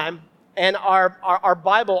time, and our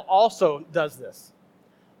Bible also does this.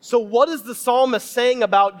 So what is the psalmist saying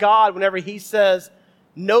about God whenever he says,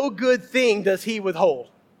 no good thing does he withhold?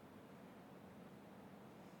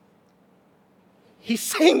 He's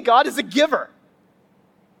saying God is a giver.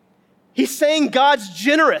 He's saying God's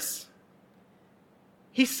generous.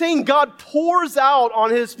 He's saying God pours out on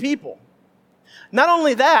his people. Not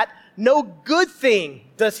only that, no good thing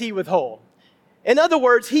does he withhold. In other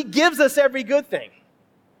words, he gives us every good thing.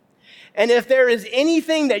 And if there is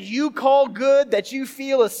anything that you call good that you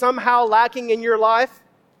feel is somehow lacking in your life,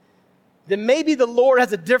 then maybe the Lord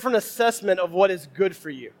has a different assessment of what is good for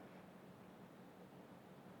you.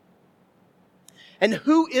 And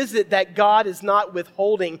who is it that God is not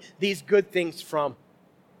withholding these good things from?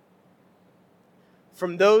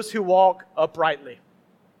 From those who walk uprightly.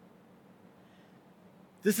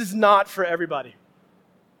 This is not for everybody.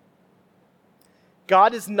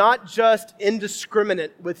 God is not just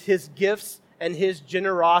indiscriminate with his gifts and his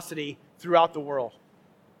generosity throughout the world.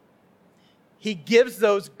 He gives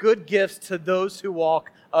those good gifts to those who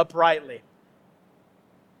walk uprightly.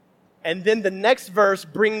 And then the next verse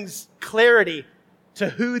brings clarity to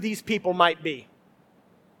who these people might be.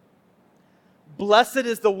 Blessed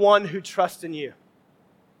is the one who trusts in you.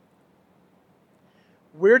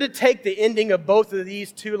 We're to take the ending of both of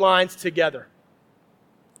these two lines together.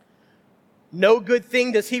 No good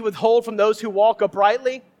thing does he withhold from those who walk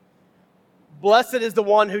uprightly. Blessed is the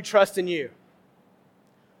one who trusts in you.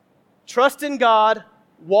 Trust in God,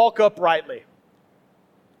 walk uprightly.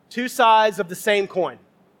 Two sides of the same coin.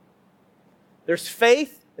 There's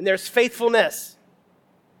faith and there's faithfulness.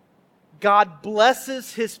 God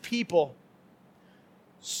blesses his people.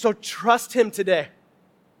 So trust him today.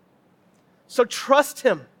 So trust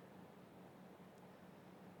him.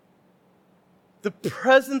 The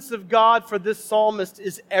presence of God for this psalmist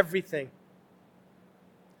is everything.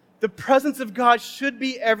 The presence of God should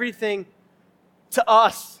be everything to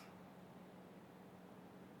us.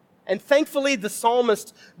 And thankfully, the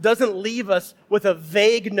psalmist doesn't leave us with a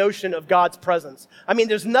vague notion of God's presence. I mean,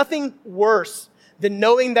 there's nothing worse than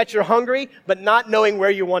knowing that you're hungry, but not knowing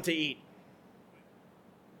where you want to eat.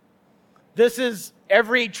 This is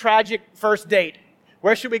every tragic first date.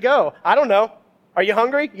 Where should we go? I don't know. Are you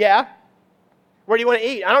hungry? Yeah. Where do you want to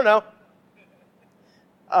eat? I don't know.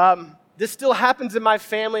 This still happens in my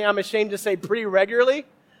family, I'm ashamed to say, pretty regularly.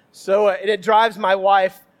 So it drives my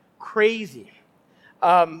wife crazy.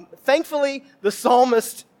 Thankfully, the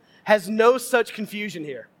psalmist has no such confusion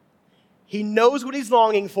here. He knows what he's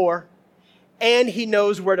longing for, and he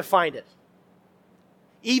knows where to find it.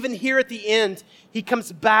 Even here at the end, he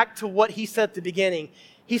comes back to what he said at the beginning.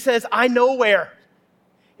 He says, I know where.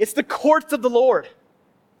 It's the courts of the Lord.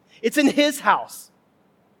 It's in his house.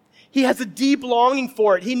 He has a deep longing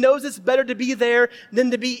for it. He knows it's better to be there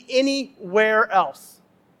than to be anywhere else.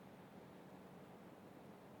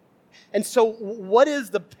 And so what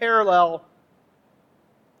is the parallel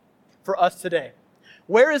for us today?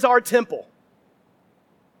 Where is our temple?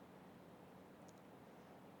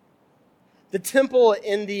 The temple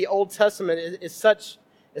in the Old Testament is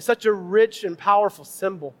such a rich and powerful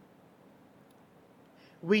symbol.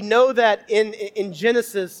 We know that in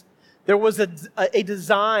Genesis, there was a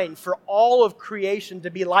design for all of creation to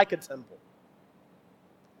be like a temple.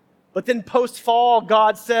 But then post-fall,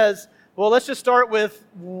 God says, well, let's just start with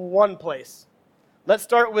one place. Let's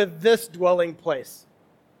start with this dwelling place.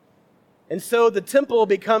 And so the temple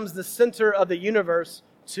becomes the center of the universe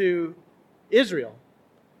to Israel.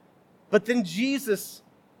 But then Jesus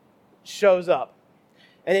shows up.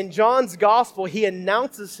 And in John's gospel, he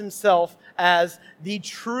announces himself as the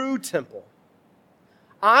true temple.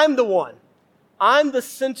 I'm the one. I'm the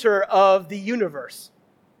center of the universe.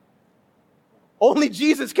 Only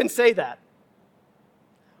Jesus can say that.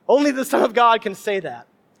 Only the Son of God can say that.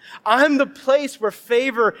 I'm the place where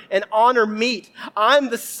favor and honor meet. I'm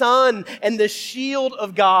the sun and the shield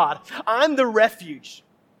of God. I'm the refuge.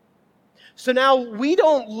 So now we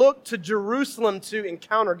don't look to Jerusalem to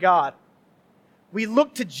encounter God. We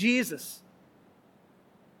look to Jesus.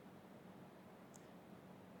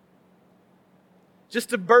 Just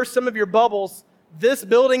to burst some of your bubbles, this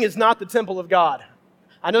building is not the temple of God.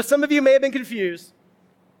 I know some of you may have been confused.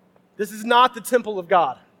 This is not the temple of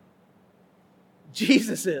God.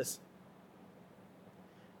 Jesus is.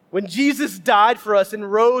 When Jesus died for us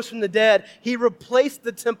and rose from the dead, he replaced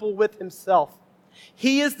the temple with himself.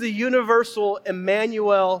 He is the universal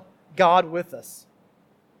Emmanuel, God with us.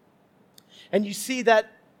 And you see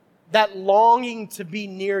that longing to be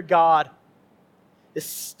near God is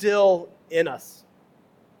still in us.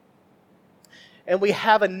 And we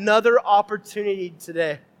have another opportunity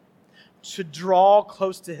today to draw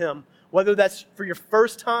close to Him, whether that's for your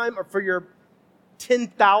first time or for your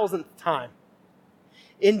 10,000th time.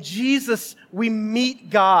 In Jesus, we meet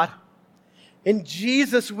God. In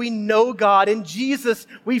Jesus, we know God. In Jesus,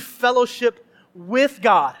 we fellowship with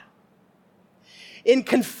God. In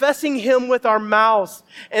confessing Him with our mouths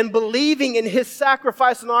and believing in His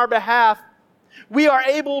sacrifice on our behalf, we are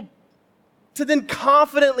able to then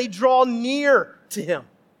confidently draw near to Him,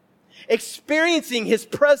 experiencing His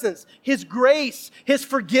presence, His grace, His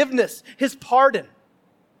forgiveness, His pardon.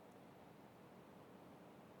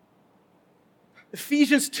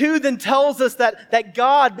 Ephesians 2 then tells us that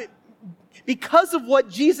God, because of what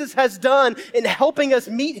Jesus has done in helping us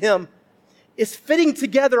meet Him, is fitting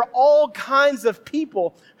together all kinds of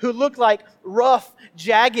people who look like rough,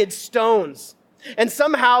 jagged stones. And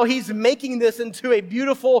somehow He's making this into a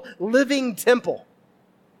beautiful living temple.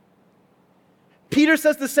 Peter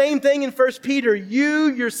says the same thing in 1 Peter.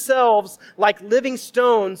 You yourselves, like living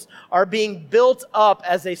stones, are being built up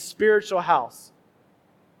as a spiritual house.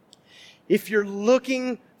 If you're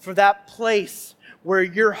looking for that place where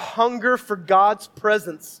your hunger for God's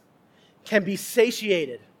presence can be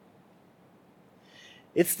satiated,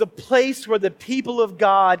 it's the place where the people of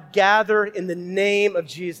God gather in the name of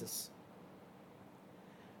Jesus.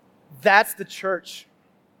 That's the church.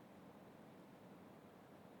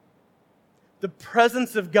 The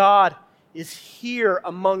presence of God is here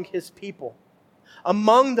among His people,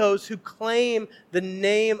 among those who claim the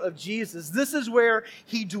name of Jesus. This is where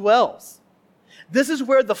He dwells. This is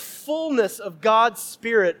where the fullness of God's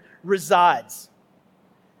Spirit resides.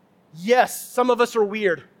 Yes, some of us are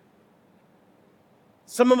weird.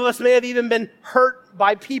 Some of us may have even been hurt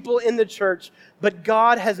by people in the church, but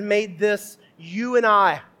God has made this, you and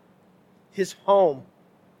I, His home.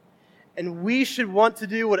 And we should want to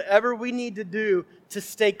do whatever we need to do to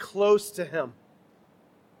stay close to Him,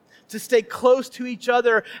 to stay close to each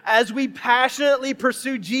other as we passionately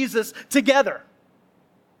pursue Jesus together.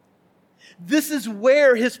 This is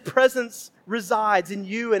where His presence resides in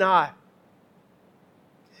you and I.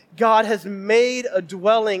 God has made a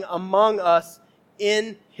dwelling among us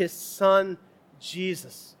in His Son,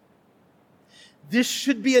 Jesus. This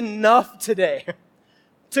should be enough today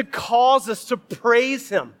to cause us to praise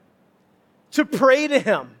Him, to pray to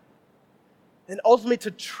Him, and ultimately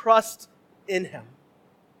to trust in Him.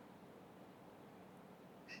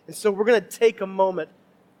 And so we're going to take a moment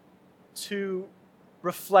to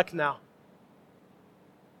reflect now.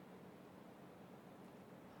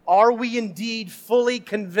 Are we indeed fully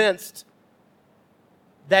convinced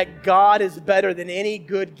that God is better than any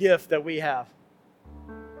good gift that we have?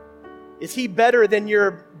 Is He better than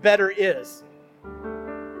your better is?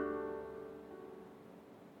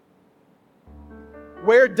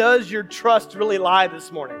 Where does your trust really lie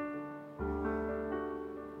this morning?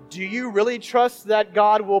 Do you really trust that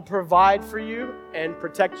God will provide for you and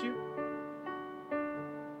protect you?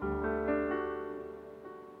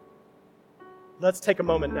 Let's take a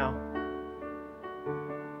moment now.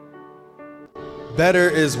 Better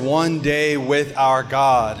is one day with our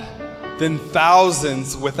God than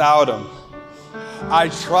thousands without Him. I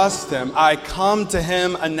trust Him. I come to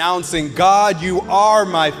Him announcing, God, you are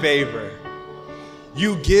my favor.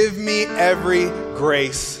 You give me every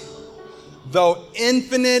grace. Though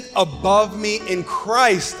infinite above me, in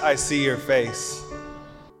Christ I see your face.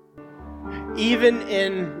 Even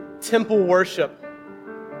in temple worship,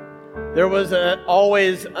 there was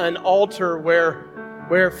always an altar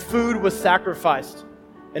where food was sacrificed.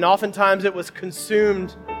 And oftentimes it was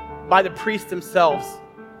consumed by the priests themselves.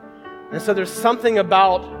 And so there's something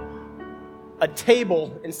about a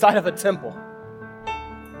table inside of a temple.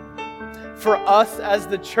 For us as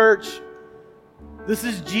the church, this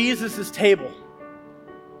is Jesus' table.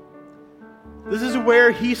 This is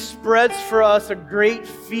where He spreads for us a great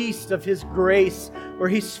feast of His grace, where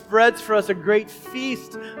He spreads for us a great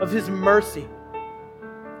feast of His mercy.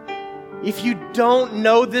 If you don't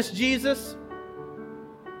know this Jesus,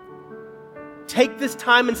 take this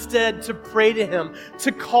time instead to pray to Him,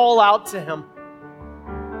 to call out to Him.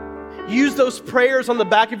 Use those prayers on the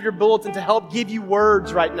back of your bulletin to help give you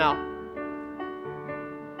words right now.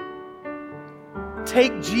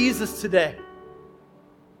 Take Jesus today.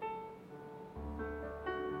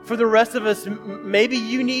 For the rest of us, maybe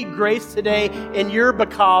you need grace today in your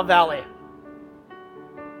Bekaa Valley.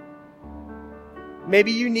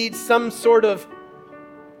 Maybe you need some sort of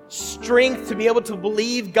strength to be able to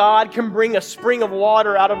believe God can bring a spring of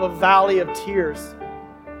water out of a valley of tears.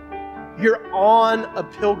 You're on a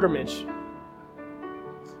pilgrimage.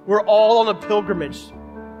 We're all on a pilgrimage.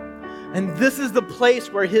 And this is the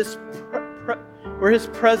place where His where His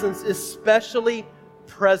presence is specially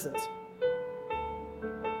present.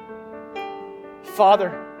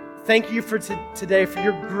 Father, thank you for today, for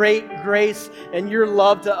your great grace and your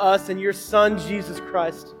love to us and your Son, Jesus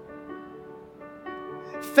Christ.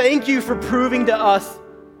 Thank you for proving to us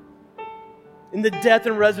in the death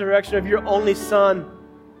and resurrection of your only Son,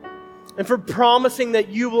 and for promising that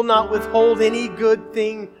you will not withhold any good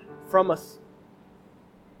thing from us.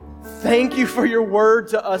 Thank you for your word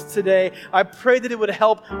to us today. I pray that it would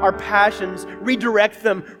help our passions, redirect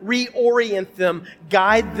them, reorient them,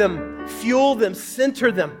 guide them, fuel them,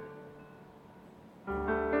 center them.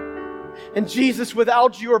 And Jesus,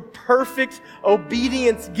 without your perfect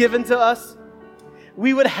obedience given to us,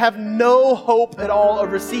 we would have no hope at all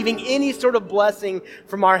of receiving any sort of blessing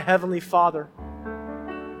from our Heavenly Father.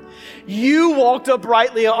 You walked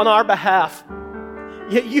uprightly on our behalf,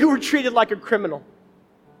 yet you were treated like a criminal.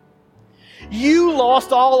 You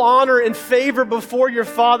lost all honor and favor before your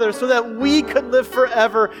Father so that we could live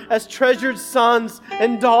forever as treasured sons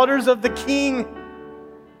and daughters of the King.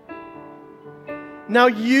 Now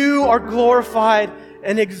you are glorified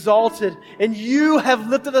and exalted, and you have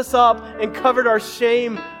lifted us up and covered our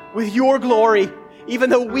shame with your glory, even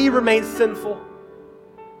though we remain sinful.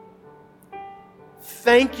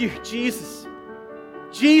 Thank you, Jesus.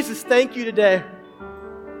 Jesus, thank you today.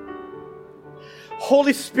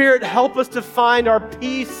 Holy Spirit, help us to find our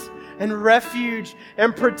peace and refuge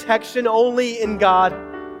and protection only in God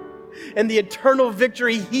and the eternal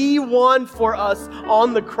victory He won for us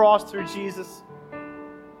on the cross through Jesus.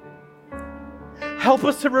 Help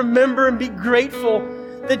us to remember and be grateful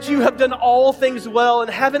that you have done all things well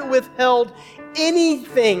and haven't withheld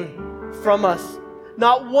anything from us.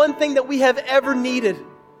 Not one thing that we have ever needed.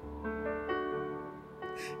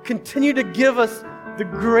 Continue to give us the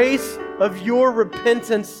grace of your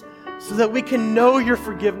repentance so that we can know your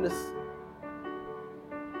forgiveness.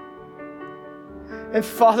 And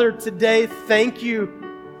Father, today, thank you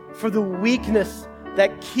for the weakness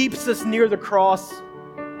that keeps us near the cross.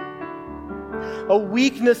 A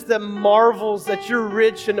weakness that marvels at your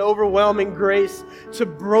rich and overwhelming grace to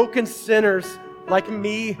broken sinners like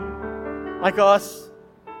me, like us.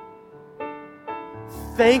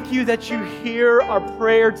 Thank you that you hear our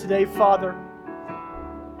prayer today, Father.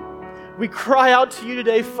 We cry out to you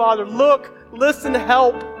today, Father. Look, listen,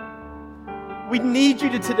 help. We need you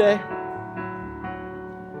today.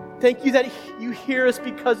 Thank you that you hear us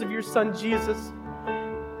because of your Son, Jesus.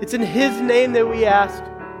 It's in His name that we ask,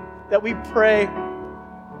 that we pray.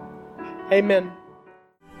 Amen.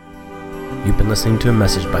 You've been listening to a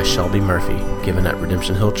message by Shelby Murphy, given at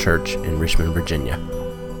Redemption Hill Church in Richmond, Virginia.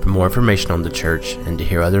 For more information on the church and to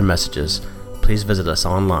hear other messages, please visit us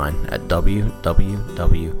online at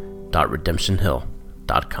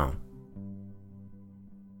www.redemptionhill.com.